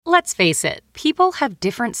Let's face it, people have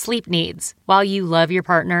different sleep needs. While you love your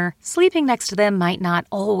partner, sleeping next to them might not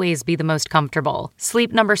always be the most comfortable.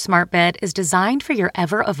 Sleep Number Smart Bed is designed for your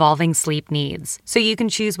ever-evolving sleep needs, so you can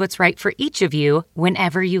choose what's right for each of you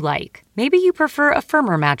whenever you like. Maybe you prefer a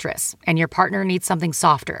firmer mattress, and your partner needs something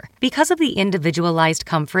softer. Because of the individualized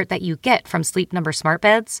comfort that you get from Sleep Number Smart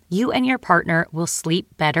Beds, you and your partner will sleep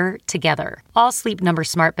better together. All Sleep Number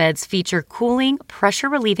Smart Beds feature cooling,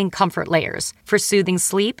 pressure-relieving comfort layers for soothing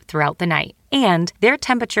sleep throughout the night. And their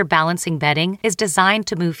temperature balancing bedding is designed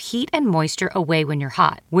to move heat and moisture away when you're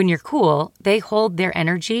hot. When you're cool, they hold their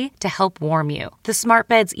energy to help warm you. The smart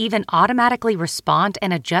beds even automatically respond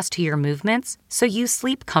and adjust to your movements, so you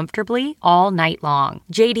sleep comfortably all night long.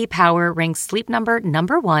 JD Power ranks Sleep Number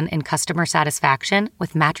 #1 in customer satisfaction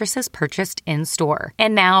with mattresses purchased in-store.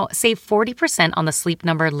 And now, save 40% on the Sleep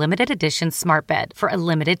Number limited edition smart bed for a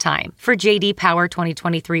limited time. For JD Power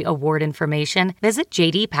 2023 award information, visit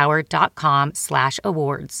jdpower.com/awards.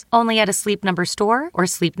 Only at a Sleep Number store or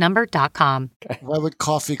sleepnumber.com. Why would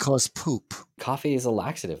coffee cause poop? Coffee is a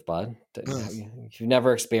laxative, bud. You've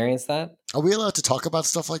never experienced that? Are we allowed to talk about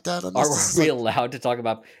stuff like that? Are we allowed to talk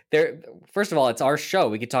about there? First of all, it's our show.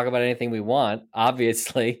 We can talk about anything we want,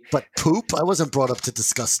 obviously. But poop? I wasn't brought up to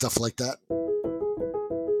discuss stuff like that.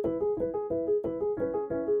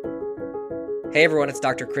 Hey everyone, it's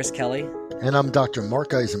Dr. Chris Kelly. And I'm Dr.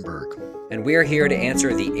 Mark Eisenberg. And we're here to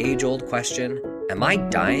answer the age-old question, am I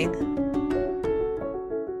dying?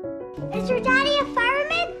 Is your daddy a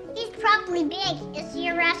fireman? He's probably big. Is he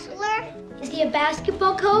a wrestler? Is he a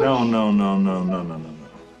basketball coach? No.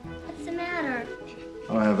 What's the matter?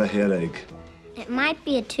 I have a headache. It might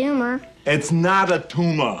be a tumor. It's not a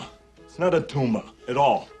tumor. It's not a tumor at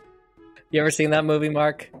all. You ever seen that movie,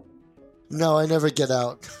 Mark? No, I never get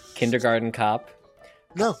out. Kindergarten Cop?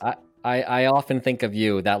 No. I often think of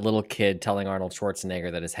you, that little kid telling Arnold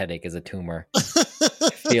Schwarzenegger that his headache is a tumor.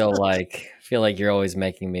 feel like you're always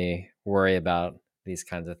making me worry about these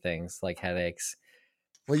kinds of things, like headaches.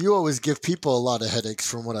 Well, you always give people a lot of headaches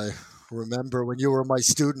from what I remember when you were my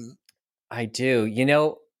student. I do. You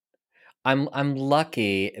know, I'm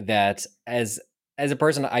lucky that as a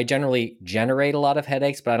person, I generally generate a lot of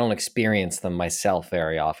headaches, but I don't experience them myself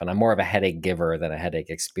very often. I'm more of a headache giver than a headache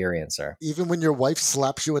experiencer. Even when your wife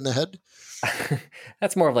slaps you in the head?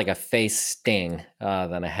 That's more of like a face sting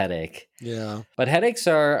than a headache. Yeah. But headaches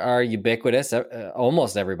are ubiquitous.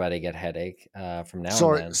 Almost everybody get headache from now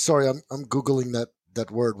and then. Sorry, I'm Googling that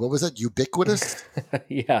word. What was that? Ubiquitous?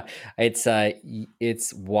 Yeah. It's YOUBIKW.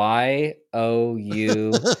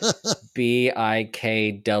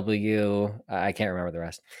 I can't remember the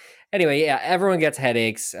rest. Anyway, yeah, everyone gets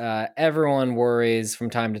headaches. Everyone worries from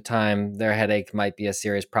time to time their headache might be a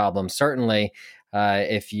serious problem. Certainly,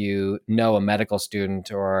 if you know a medical student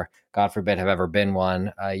or, God forbid, have ever been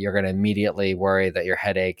one, you're going to immediately worry that your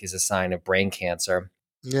headache is a sign of brain cancer.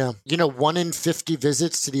 Yeah. 1 in 50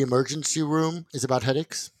 visits to the emergency room is about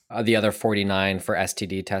headaches. The other 49 for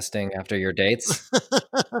STD testing after your dates.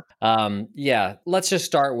 Yeah, let's just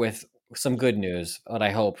start with some good news, what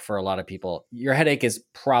I hope for a lot of people. Your headache is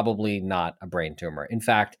probably not a brain tumor. In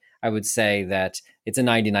fact, I would say that it's a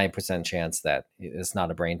 99% chance that it's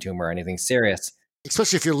not a brain tumor or anything serious.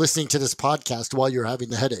 Especially if you're listening to this podcast while you're having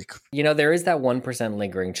the headache. There is that 1%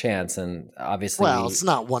 lingering chance, and obviously... Well, it's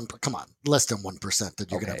not come on, less than 1%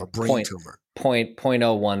 that you're going to have a brain tumor.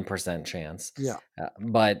 0.01% chance. Yeah.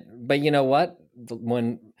 But you know what?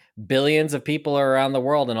 When billions of people are around the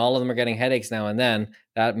world and all of them are getting headaches now and then,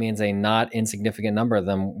 that means a not insignificant number of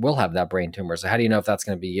them will have that brain tumor. So how do you know if that's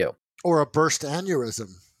going to be you? Or a burst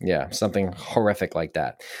aneurysm. Yeah, something horrific like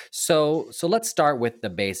that. So let's start with the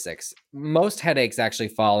basics. Most headaches actually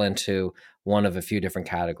fall into one of a few different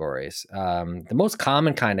categories. The most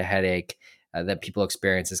common kind of headache that people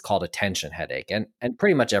experience is called a tension headache, and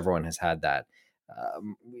pretty much everyone has had that.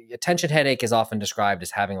 A tension headache is often described as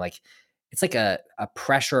having it's like a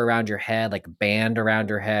pressure around your head, like a band around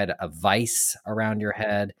your head, a vice around your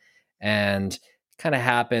head, and kind of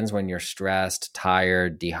happens when you're stressed,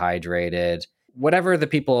 tired, dehydrated. Whatever the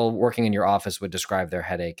people working in your office would describe their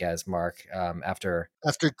headache as, Mark, after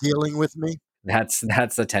dealing with me. That's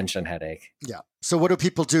a tension headache. Yeah. So what do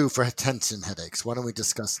people do for tension headaches? Why don't we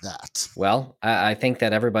discuss that? Well, I think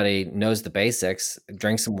that everybody knows the basics.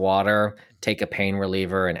 Drink some water, take a pain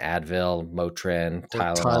reliever, an Advil, Motrin,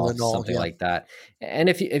 Tylenol, something like that. And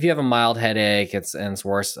if you have a mild headache, it's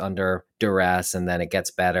worse under duress, and then it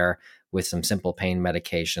gets better, with some simple pain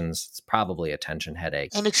medications, it's probably a tension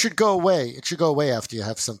headache. And it should go away. It should go away after you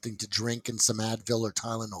have something to drink and some Advil or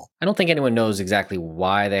Tylenol. I don't think anyone knows exactly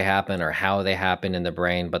why they happen or how they happen in the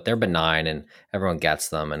brain, but they're benign and everyone gets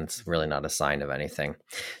them, and it's really not a sign of anything.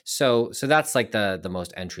 So that's like the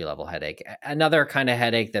most entry level headache. Another kind of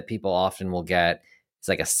headache that people often will get is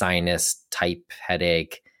like a sinus type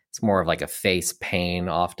headache. It's more of like a face pain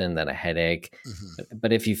often than a headache. Mm-hmm.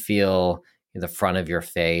 But if you feel the front of your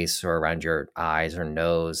face or around your eyes or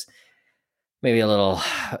nose, maybe a little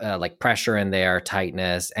like pressure in there,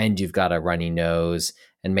 tightness, and you've got a runny nose,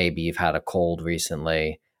 and maybe you've had a cold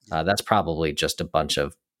recently, that's probably just a bunch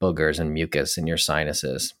of boogers and mucus in your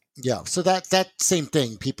sinuses. Yeah, so that same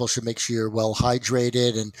thing. People should make sure you're well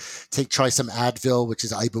hydrated and try some Advil, which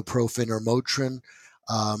is ibuprofen or Motrin.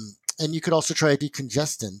 And you could also try a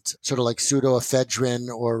decongestant, sort of like pseudoephedrine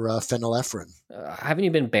or phenylephrine. Haven't you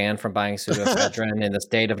been banned from buying pseudoephedrine in the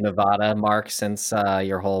state of Nevada, Mark, since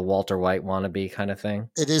your whole Walter White wannabe kind of thing?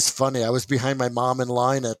 It is funny. I was behind my mom in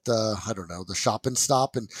line at the Shop and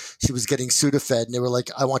Stop, and she was getting Sudafed, and they were like,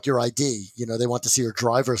 "I want your ID." They want to see her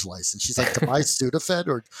driver's license. She's like, "To buy Sudafed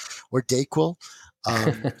or Dayquil?"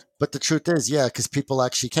 But the truth is, yeah, because people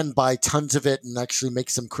actually can buy tons of it and actually make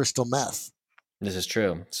some crystal meth. This is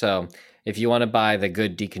true. So if you want to buy the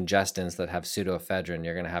good decongestants that have pseudoephedrine,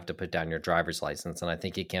 you're going to have to put down your driver's license. And I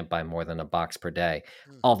think you can't buy more than a box per day.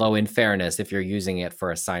 Although in fairness, if you're using it for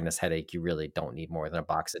a sinus headache, you really don't need more than a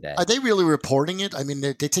box a day. Are they really reporting it? I mean,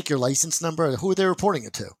 they take your license number. Who are they reporting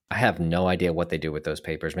it to? I have no idea what they do with those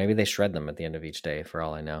papers. Maybe they shred them at the end of each day, for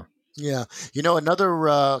all I know. Yeah.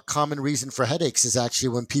 Another common reason for headaches is actually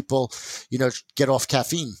when people, get off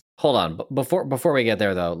caffeine. Hold on. Before we get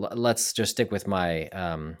there, though, let's just stick with my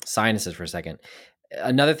sinuses for a second.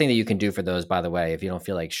 Another thing that you can do for those, by the way, if you don't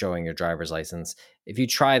feel like showing your driver's license, if you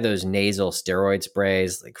try those nasal steroid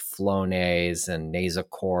sprays like Flonase and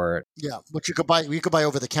Nasacort. Yeah, which you could buy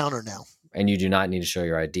over the counter now. And you do not need to show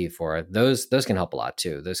your ID for it. Those can help a lot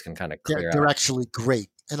too. Those can kind of clear out. They're actually great.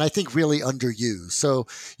 And I think really underused. So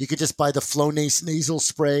you could just buy the Flonase nasal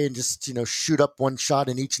spray and just, shoot up one shot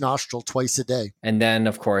in each nostril twice a day. And then,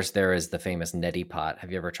 of course, there is the famous neti pot. Have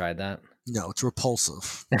you ever tried that? No, it's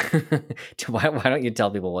repulsive. Why don't you tell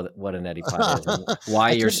people what a neti pot is and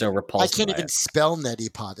why you're so repulsed? I can't even spell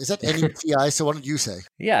neti pot. Is that N-E-T-I? So why don't you say?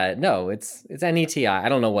 Yeah, no, it's N-E-T-I. I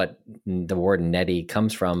don't know what the word neti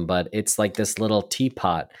comes from, but it's like this little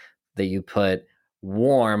teapot that you put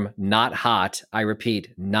warm, not hot, I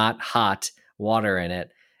repeat, not hot water in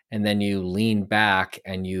it. And then you lean back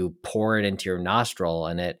and you pour it into your nostril,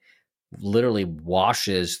 and it literally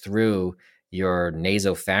washes through your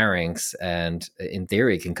nasopharynx and in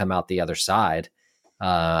theory can come out the other side.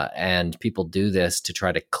 And people do this to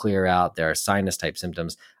try to clear out their sinus type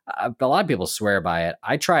symptoms. A lot of people swear by it.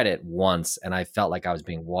 I tried it once and I felt like I was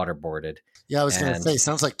being waterboarded. Yeah, I was going to say,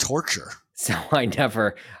 sounds like torture. So I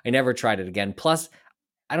never tried it again. Plus,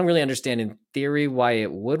 I don't really understand in theory why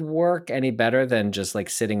it would work any better than just like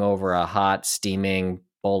sitting over a hot, steaming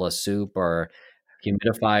bowl of soup or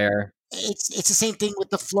humidifier. It's the same thing with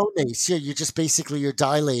the Flonase. Yeah, you're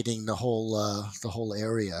dilating the whole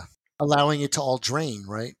area, allowing it to all drain,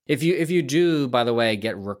 right? If you do, by the way,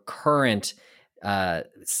 get recurrent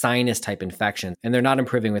sinus type infections and they're not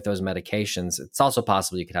improving with those medications, it's also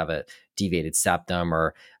possible you could have a deviated septum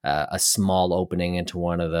or a small opening into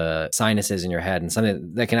one of the sinuses in your head, and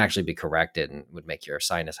something that can actually be corrected and would make your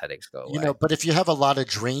sinus headaches go away. But if you have a lot of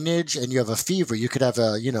drainage and you have a fever, you could have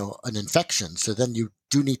an infection. So then you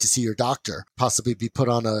do need to see your doctor, possibly be put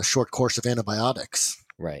on a short course of antibiotics.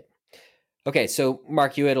 Right. Okay, so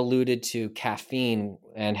Mark, you had alluded to caffeine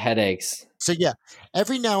and headaches. So yeah,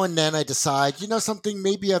 every now and then I decide, something,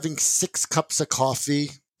 maybe having 6 cups of coffee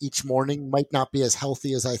each morning might not be as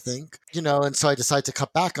healthy as I think, and so I decide to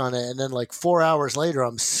cut back on it. And then like 4 hours later,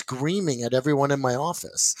 I'm screaming at everyone in my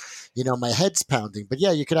office, my head's pounding. But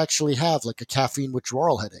yeah, you could actually have like a caffeine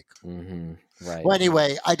withdrawal headache. Mm-hmm. Right. Well,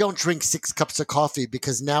 anyway, I don't drink 6 cups of coffee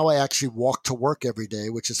because now I actually walk to work every day,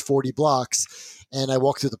 which is 40 blocks. And I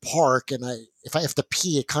walk through the park, and if I have to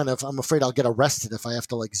pee, I'm afraid I'll get arrested if I have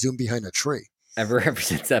to like zoom behind a tree. Ever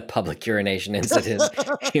since that public urination incident.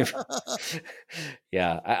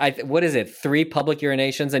 Yeah. What is it? 3 public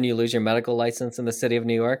urinations and you lose your medical license in the city of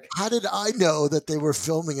New York? How did I know that they were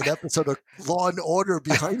filming an episode of Law and Order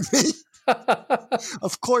behind me?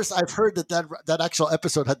 Of course, I've heard that actual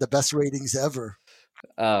episode had the best ratings ever.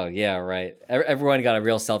 Oh, yeah, right. Everyone got a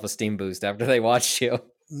real self-esteem boost after they watched you.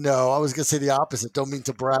 No, I was going to say the opposite. Don't mean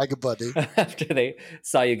to brag, buddy. After they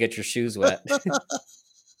saw you get your shoes wet.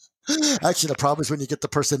 Actually, the problem is when you get the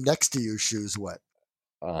person next to you shoes wet.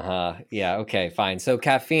 Uh-huh. Yeah, okay, fine. So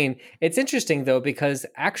caffeine, it's interesting though, because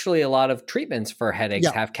actually a lot of treatments for headaches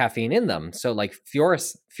Yeah. have caffeine in them. So like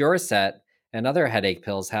Furacet and other headache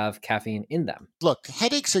pills have caffeine in them. Look,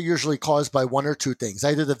 headaches are usually caused by one or two things.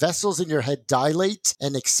 Either the vessels in your head dilate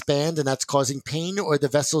and expand, and that's causing pain, or the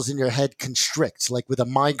vessels in your head constrict, like with a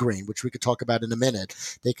migraine, which we could talk about in a minute.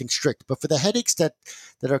 They constrict. But for the headaches that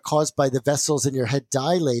are caused by the vessels in your head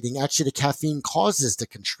dilating, actually the caffeine causes the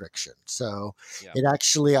constriction. So Yeah. it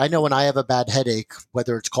actually, I know when I have a bad headache,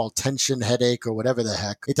 whether it's called tension headache or whatever the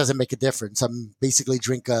heck, it doesn't make a difference. I'm basically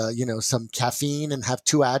drink, some caffeine and have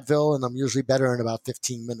 2 Advil, and I'm usually better in about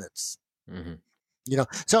 15 minutes. Mhm.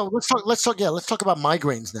 So let's talk about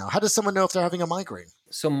migraines now. How does someone know if they're having a migraine?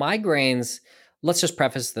 So migraines, let's just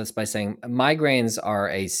preface this by saying migraines are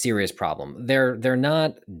a serious problem. They're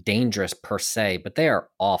not dangerous per se, but they are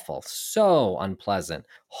awful, so unpleasant,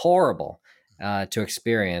 horrible to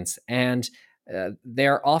experience, and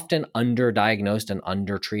they're often underdiagnosed and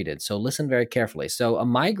undertreated. So listen very carefully. So a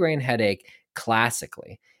migraine headache,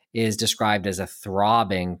 classically, is described as a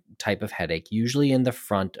throbbing type of headache, usually in the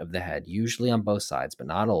front of the head, usually on both sides, but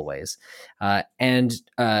not always. And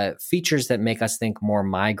features that make us think more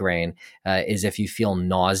migraine is if you feel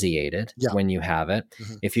nauseated when you have it,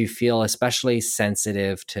 if you feel especially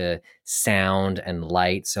sensitive to sound and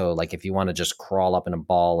light. So, like if you want to just crawl up in a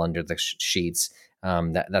ball under the sheets,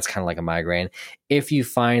 that's kind of like a migraine. If you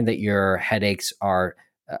find that your headaches are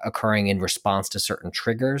occurring in response to certain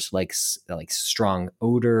triggers, like strong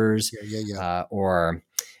odors, or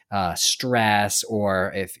stress,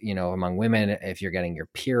 or if among women, if you're getting your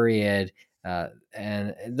period,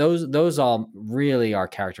 and those all really are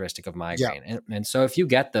characteristic of migraine. And so if you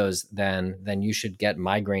get those, then you should get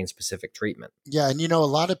migraine specific treatment. Yeah, and a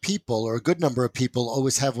lot of people, or a good number of people,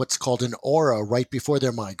 always have what's called an aura right before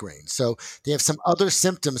their migraine. So they have some other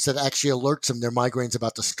symptoms that actually alerts them their migraine's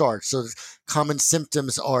about to start. So common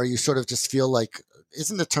symptoms are you sort of just feel like,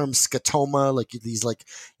 isn't the term scotoma, like these, like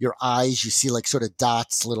your eyes, you see like sort of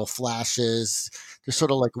dots, little flashes. They're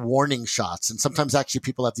sort of like warning shots. And sometimes actually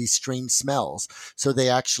people have these strange smells. So they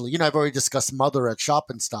actually, I've already discussed mother at Shop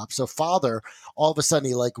and Stop. So father, all of a sudden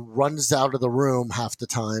he like runs out of the room half the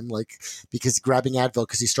time, like because grabbing Advil,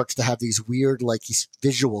 because he starts to have these weird, like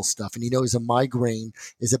visual stuff. And he knows a migraine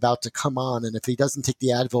is about to come on. And if he doesn't take the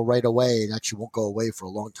Advil right away, it actually won't go away for a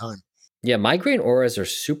long time. Yeah, migraine auras are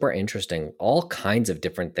super interesting. All kinds of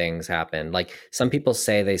different things happen. Like some people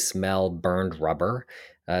say they smell burned rubber.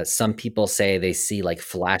 Some people say they see like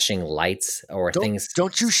flashing lights or things.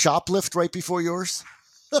 Don't you shoplift right before yours?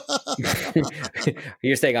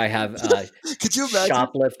 You're saying I have Could you imagine?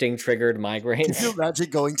 Shoplifting triggered migraines? Could you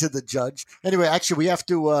imagine going to the judge? Anyway, actually, we have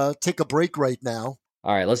to take a break right now.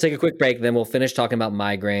 All right, let's take a quick break. Then we'll finish talking about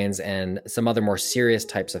migraines and some other more serious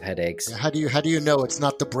types of headaches. How do you know it's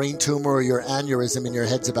not the brain tumor or your aneurysm in your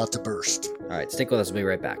head's about to burst? All right, stick with us. We'll be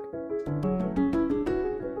right back.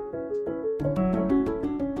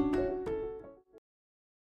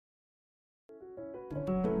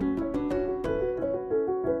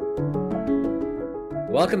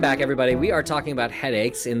 Welcome back, everybody. We are talking about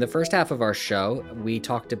headaches. In the first half of our show, we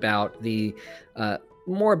talked about the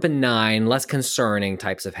more benign, less concerning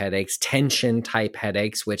types of headaches, tension type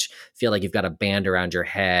headaches, which feel like you've got a band around your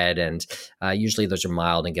head. And usually those are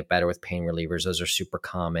mild and get better with pain relievers. Those are super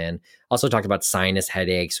common. Also talked about sinus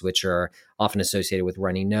headaches, which are often associated with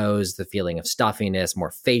runny nose, the feeling of stuffiness,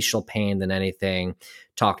 more facial pain than anything.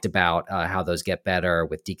 Talked about how those get better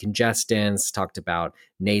with decongestants. Talked about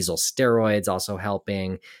nasal steroids also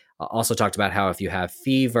helping. Also talked about how if you have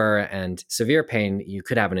fever and severe pain, you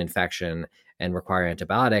could have an infection and require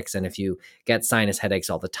antibiotics. And if you get sinus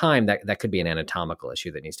headaches all the time, that could be an anatomical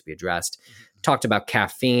issue that needs to be addressed. Talked about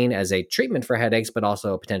caffeine as a treatment for headaches, but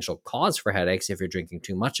also a potential cause for headaches if you're drinking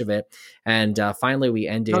too much of it. And finally, we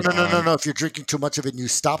ended No. If you're drinking too much of it and you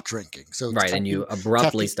stop drinking. So right, caffeine, and you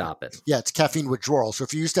abruptly stop it. Yeah, it's caffeine withdrawal. So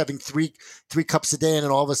if you're used to having three cups a day and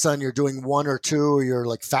then all of a sudden you're doing 1 or 2, or you're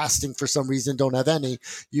like fasting for some reason, don't have any,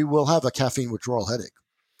 you will have a caffeine withdrawal headache.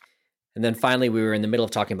 And then finally, we were in the middle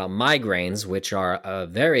of talking about migraines, which are a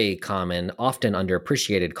very common, often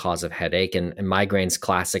underappreciated cause of headache. And migraines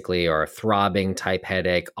classically are a throbbing type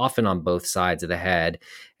headache, often on both sides of the head.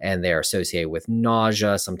 and they're associated with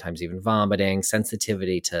nausea, sometimes even vomiting,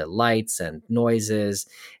 sensitivity to lights and noises,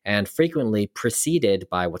 and frequently preceded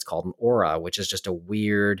by what's called an aura, which is just a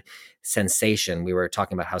weird sensation. We were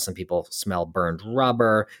talking about how some people smell burned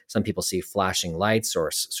rubber, some people see flashing lights or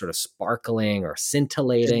sort of sparkling or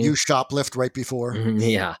scintillating. And you shoplift right before.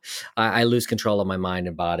 Yeah, I lose control of my mind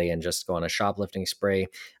and body and just go on a shoplifting spree.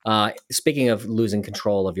 Speaking of losing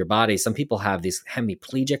control of your body, some people have these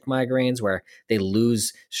hemiplegic migraines where they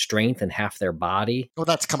lose strength in half their body. Oh,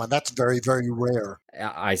 that's very, very rare.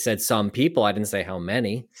 I said some people, I didn't say how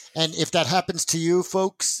many. And if that happens to you,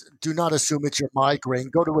 folks, do not assume it's your migraine.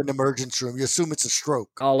 Go to an emergency room. You assume it's a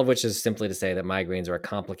stroke. All of which is simply to say that migraines are a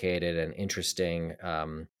complicated and interesting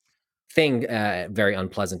thing, very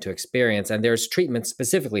unpleasant to experience. And there's treatment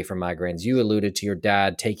specifically for migraines. You alluded to your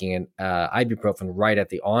dad taking an ibuprofen right at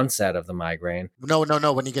the onset of the migraine. No.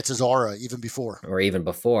 When he gets his aura, even before. Or even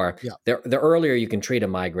before. Yeah. The earlier you can treat a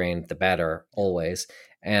migraine, the better, always.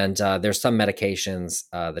 And there's some medications,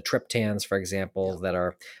 the triptans, for example, that are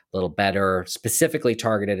a little better, specifically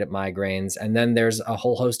targeted at migraines. And then there's a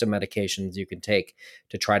whole host of medications you can take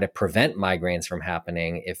to try to prevent migraines from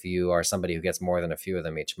happening if you are somebody who gets more than a few of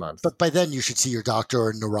them each month. But by then you should see your doctor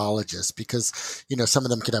or neurologist because, some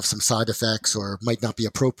of them could have some side effects or might not be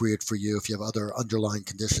appropriate for you if you have other underlying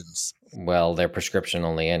conditions. Well, they're prescription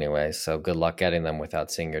only anyway, so good luck getting them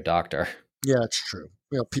without seeing your doctor. Yeah, it's true.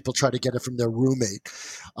 People try to get it from their roommate.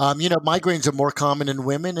 Migraines are more common in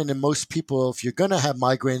women, and in most people, if you're going to have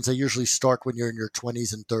migraines, they usually start when you're in your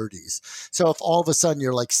 20s and 30s. So if all of a sudden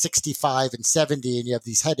you're like 65 and 70 and you have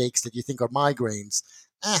these headaches that you think are migraines,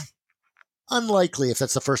 unlikely if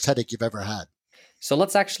that's the first headache you've ever had. So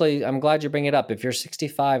I'm glad you bring it up. If you're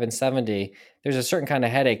 65 and 70, there's a certain kind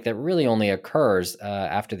of headache that really only occurs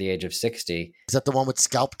after the age of 60. Is that the one with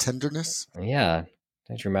scalp tenderness? Yeah.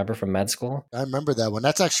 Don't you remember from med school? I remember that one.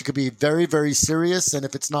 That's actually could be very, very serious. And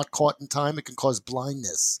if it's not caught in time, it can cause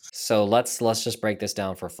blindness. So let's just break this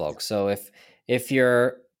down for folks. So if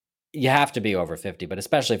you have to be over 50, but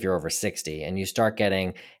especially if you're over 60 and you start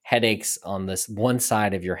getting headaches on this one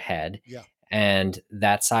side of your head. Yeah. And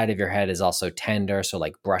that side of your head is also tender. So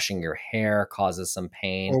like brushing your hair causes some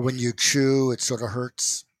pain. Or when you chew, it sort of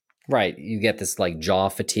hurts. Right. You get this like jaw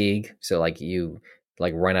fatigue. So like you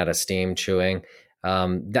like run out of steam chewing.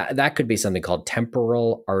 That could be something called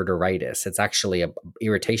temporal arteritis. It's actually a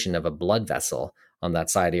irritation of a blood vessel on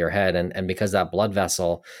that side of your head. And because that blood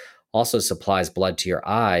vessel also supplies blood to your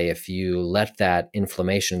eye, if you let that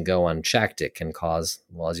inflammation go unchecked, it can cause,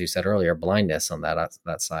 well, as you said earlier, blindness on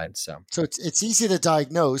that side. So it's easy to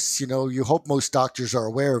diagnose. You hope most doctors are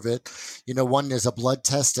aware of it. One is a blood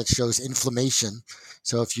test that shows inflammation.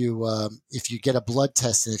 So if you get a blood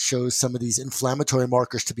test and it shows some of these inflammatory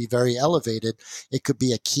markers to be very elevated, it could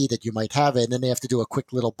be a key that you might have it. And then they have to do a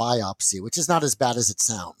quick little biopsy, which is not as bad as it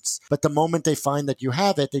sounds. But the moment they find that you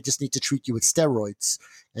have it, they just need to treat you with steroids,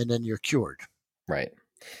 and then you're cured. Right.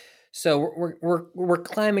 So we're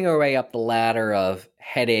climbing our way up the ladder of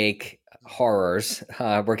headache horrors.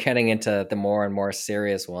 We're getting into the more and more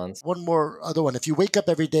serious ones. One more other one. If you wake up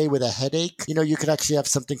every day with a headache, you could actually have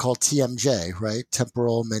something called TMJ, right?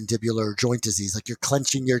 Temporal mandibular joint disease, like you're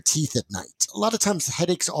clenching your teeth at night. A lot of times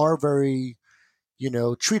headaches are very,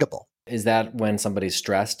 treatable. Is that when somebody's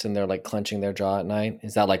stressed and they're like clenching their jaw at night?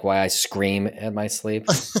 Is that like why I scream at my sleep?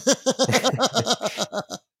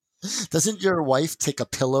 Doesn't your wife take a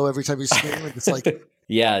pillow every time you scream? It's like,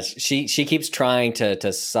 yeah, she keeps trying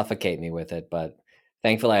to suffocate me with it, but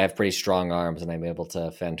thankfully I have pretty strong arms and I'm able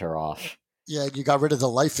to fend her off. Yeah, you got rid of the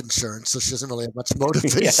life insurance, so she doesn't really have much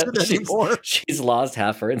motivation anymore. She's lost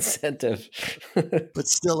half her incentive. But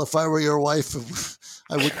still, if I were your wife,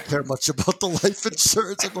 I wouldn't care much about the life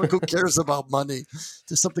insurance. I'm like, who cares about money?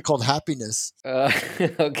 There's something called happiness.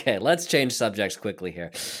 Okay, let's change subjects quickly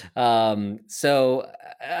here. So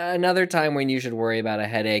another time when you should worry about a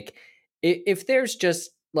headache, if there's just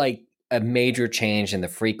like a major change in the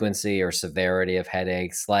frequency or severity of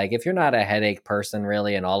headaches, like if you're not a headache person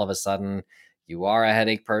really, and all of a sudden you are a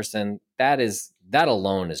headache person, that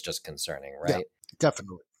alone is just concerning, right? Yeah,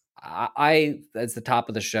 definitely. I, as the top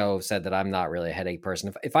of the show, said that I'm not really a headache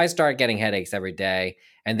person. If I start getting headaches every day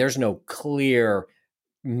and there's no clear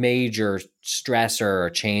major stressor or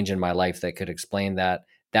change in my life that could explain that,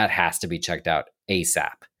 that has to be checked out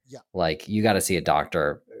ASAP. Yeah. Like you got to see a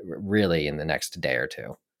doctor really in the next day or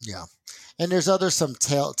two. Yeah. And there's some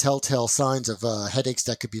telltale signs of headaches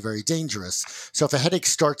that could be very dangerous. So if a headache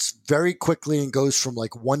starts very quickly and goes from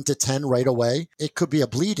like 1 to 10 right away, it could be a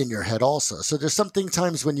bleed in your head also. So there's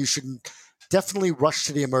times when you should definitely rush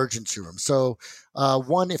to the emergency room. So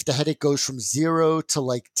one, if the headache goes from 0 to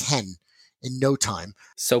like 10, in no time.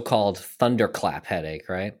 So-called thunderclap headache,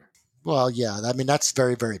 right? Well, yeah, I mean, that's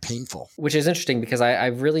very, very painful. Which is interesting because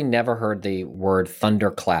I've really never heard the word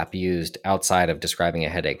thunderclap used outside of describing a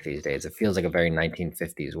headache these days. It feels like a very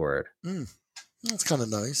 1950s word. That's kind of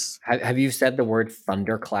nice. Have you said the word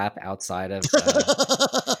thunderclap outside of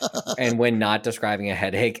and when not describing a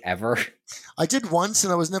headache ever? I did once,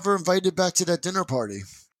 and I was never invited back to that dinner party.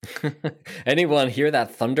 Anyone hear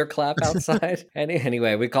that thunderclap outside?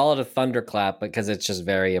 Anyway, we call it a thunderclap because it's just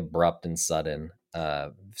very abrupt and sudden.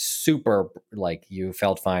 Super, like you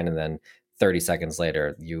felt fine, and then 30 seconds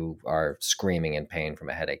later, you are screaming in pain from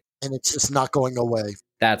a headache. And it's just not going away.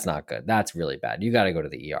 That's not good. That's really bad. You got to go to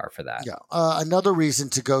the ER for that. Yeah. Another reason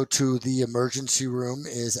to go to the emergency room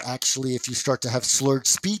is actually if you start to have slurred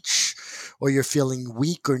speech or you're feeling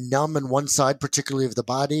weak or numb in one side, particularly of the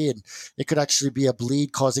body, and it could actually be a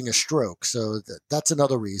bleed causing a stroke. So that's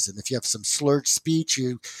another reason. If you have some slurred speech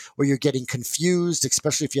or you're getting confused,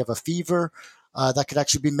 especially if you have a fever, that could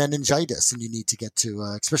actually be meningitis, and you need to get to,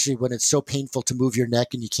 especially when it's so painful to move your neck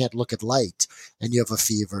and you can't look at light and you have a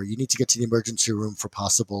fever, you need to get to the emergency room for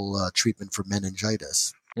possible treatment for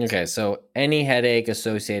meningitis. Okay, so any headache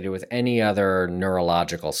associated with any other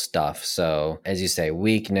neurological stuff. So as you say,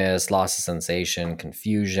 weakness, loss of sensation,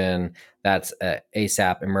 confusion, that's a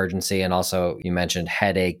ASAP emergency. And also you mentioned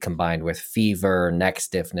headache combined with fever, neck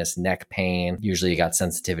stiffness, neck pain. Usually you got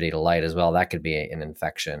sensitivity to light as well. That could be an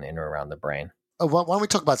infection in or around the brain. Why don't we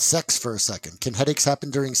talk about sex for a second? Can headaches happen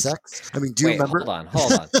during sex? I mean, do you remember?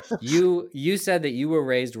 Hold on. You said that you were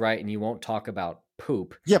raised right and you won't talk about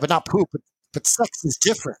poop. Yeah, but not poop. But sex is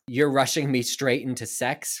different. You're rushing me straight into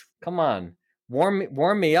sex? Come on.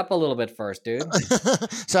 Warm me up a little bit first, dude.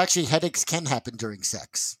 So actually, headaches can happen during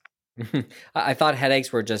sex. I thought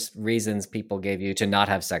headaches were just reasons people gave you to not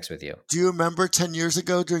have sex with you. Do you remember 10 years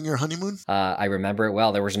ago during your honeymoon? I remember it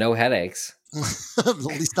well. There was no headaches. At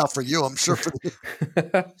least not for you. I'm sure for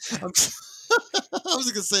the... I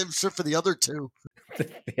was going to say, I'm sure for the other two.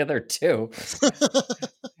 The other two.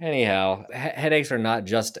 Anyhow, headaches are not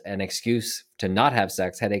just an excuse to not have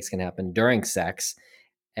sex. Headaches can happen during sex.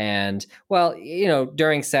 And, well,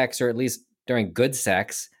 during sex, or at least during good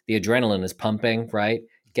sex, the adrenaline is pumping, right?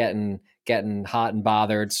 Getting hot and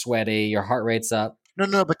bothered, sweaty, your heart rate's up.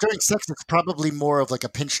 No, but during sex, it's probably more of like a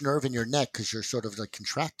pinched nerve in your neck because you're sort of like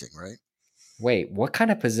contracting, right? Wait, what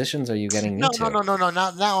kind of positions are you getting into? No.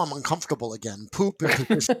 Now I'm uncomfortable again. Poop and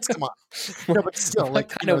positions. Come on. No, but still, what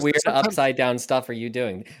kind of weird upside down stuff are you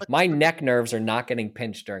doing? My neck nerves are not getting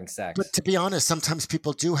pinched during sex. But to be honest, sometimes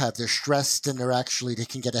people do they're stressed and they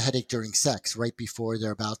can get a headache during sex right before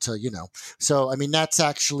they're about to, So, I mean, that's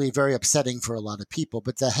actually very upsetting for a lot of people,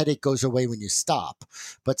 but the headache goes away when you stop.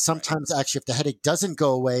 But sometimes actually if the headache doesn't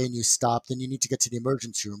go away and you stop, then you need to get to the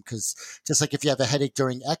emergency room because just like if you have a headache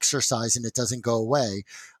during exercise and it doesn't go away,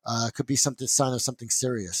 it could be sign of something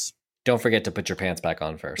serious. Don't forget to put your pants back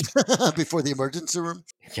on first. Before the emergency room?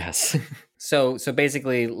 Yes. So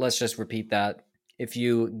basically, let's just repeat that. If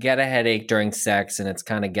you get a headache during sex and it's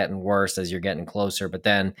kind of getting worse as you're getting closer, but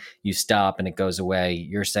then you stop and it goes away,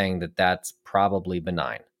 you're saying that that's probably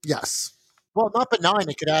benign. Yes. Well, not benign.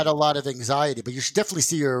 It could add a lot of anxiety, but you should definitely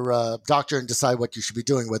see your doctor and decide what you should be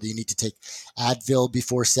doing, whether you need to take Advil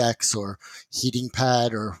before sex or heating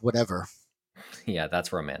pad or whatever. Yeah,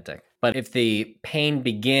 that's romantic. But if the pain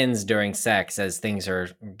begins during sex as things are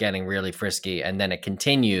getting really frisky and then it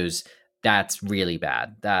continues, that's really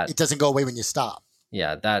bad. That it doesn't go away when you stop.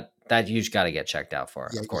 Yeah, that you just got to get checked out for,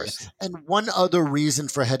 of course. Yeah. And one other reason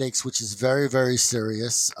for headaches, which is very, very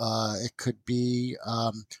serious, it could be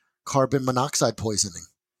carbon monoxide poisoning.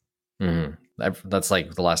 Mm-hmm. That's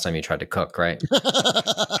like the last time you tried to cook, right?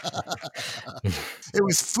 It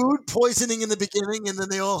was food poisoning in the beginning, and then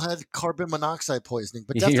they all had carbon monoxide poisoning.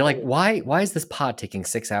 But you're like, why is this pot taking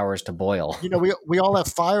 6 hours to boil? We all have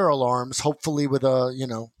fire alarms, hopefully with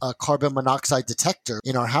a carbon monoxide detector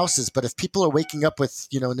in our houses. But if people are waking up with,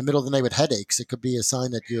 in the middle of the night with headaches, it could be a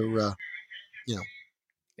sign that you're,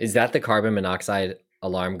 Is that the carbon monoxide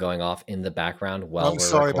alarm going off in the background while we're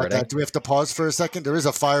sorry recording? About that. Do we have to pause for a second? There is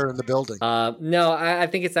a fire in the building. No, I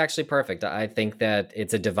think it's actually perfect. I think that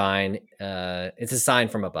it's it's a sign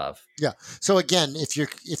from above. Yeah. So again,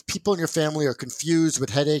 if people in your family are confused with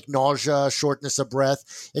headache, nausea, shortness of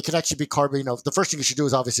breath, it could actually be carbon. The first thing you should do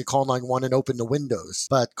is obviously call 911 and open the windows.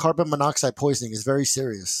 But carbon monoxide poisoning is very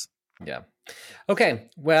serious. Yeah. Okay,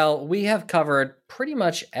 well, we have covered pretty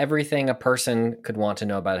much everything a person could want to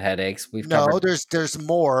know about headaches. There's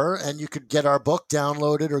more, and you could get our book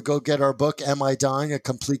downloaded or go get our book, Am I Dying? A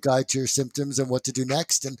Complete Guide to Your Symptoms and What to Do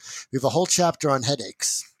Next. And we have a whole chapter on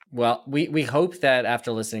headaches. Well, we hope that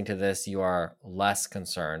after listening to this, you are less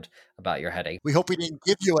concerned about your headache. We hope we didn't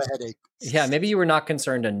give you a headache. Yeah, maybe you were not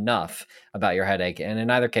concerned enough about your headache. And in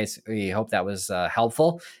either case, we hope that was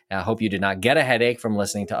helpful. I hope you did not get a headache from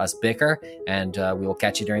listening to us bicker. And we will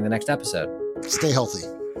catch you during the next episode. Stay healthy.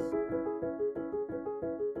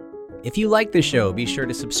 If you like the show, be sure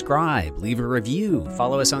to subscribe, leave a review,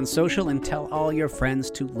 follow us on social, and tell all your friends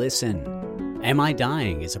to listen. Am I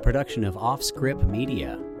Dying is a production of Offscript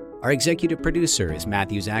Media. Our executive producer is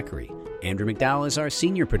Matthew Zachary. Andrew McDowell is our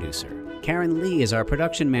senior producer. Karen Lee is our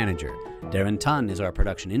production manager. Darren Tunn is our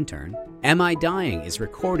production intern. Am I Dying is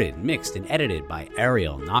recorded, mixed, and edited by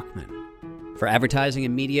Ariel Nachman. For advertising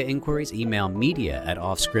and media inquiries, email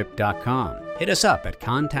media@offscript.com. Hit us up at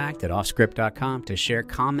contact@offscript.com to share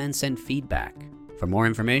comments and feedback. For more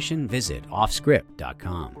information, visit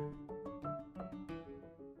offscript.com.